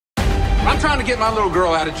trying to get my little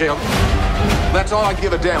girl out of jail. That's all I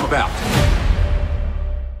give a damn about.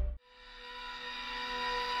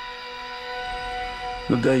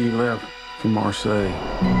 The day you left for Marseille,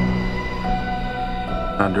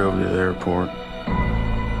 I drove to the airport.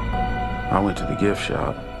 I went to the gift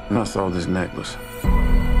shop, and I saw this necklace.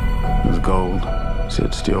 It was gold,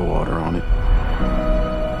 said Stillwater on it.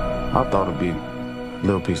 I thought it'd be a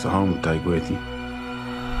little piece of home to take with you.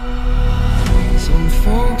 Some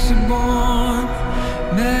folks are born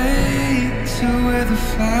made to wear the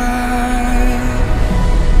flag.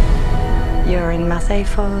 You're in Marseille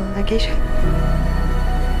for vacation?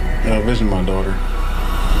 Yeah, I visited my daughter.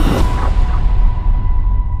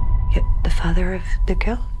 You're the father of the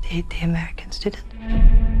girl, the American student?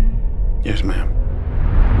 Yes, ma'am.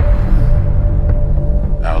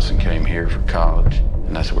 Allison came here for college,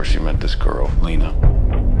 and that's where she met this girl, Lena.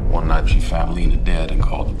 One night she found Lena dead and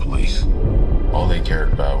called the police. All they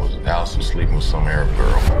cared about was Allison sleeping with some Arab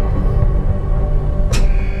girl.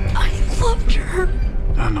 I loved her.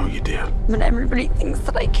 I know you did. But everybody thinks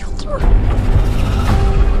that I killed her.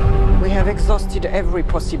 We have exhausted every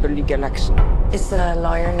possible legal action. Is the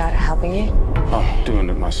lawyer not helping you? I'm doing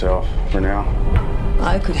it myself for now.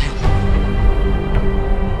 I could help.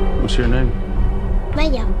 What's your name?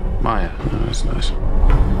 Maya. Maya. Oh, that's nice.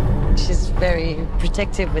 She's very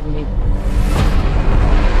protective with me.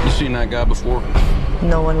 You seen that guy before?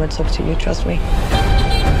 No one would talk to you, trust me.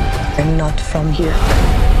 I'm not from here.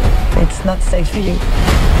 It's not safe for you.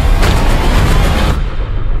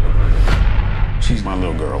 She's my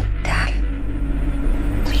little girl. Dad,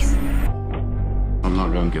 please. I'm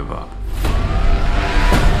not gonna give up.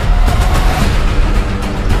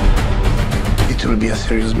 It will be a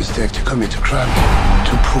serious mistake to commit a crime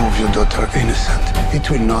to prove your daughter innocent. It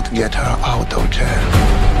will not get her out of jail,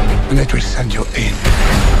 and it will send you in.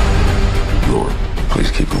 Lord, please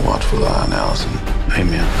keep a watchful eye on Allison.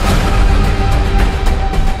 Amen.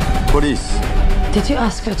 Police. Did you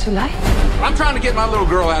ask her to lie? I'm trying to get my little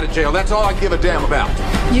girl out of jail. That's all I give a damn about.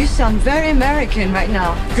 You sound very American right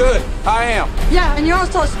now. Good, I am. Yeah, and you're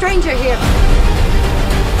also a stranger here.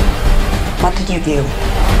 What did you do?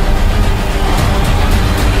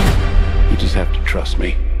 You just have to trust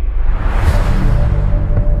me.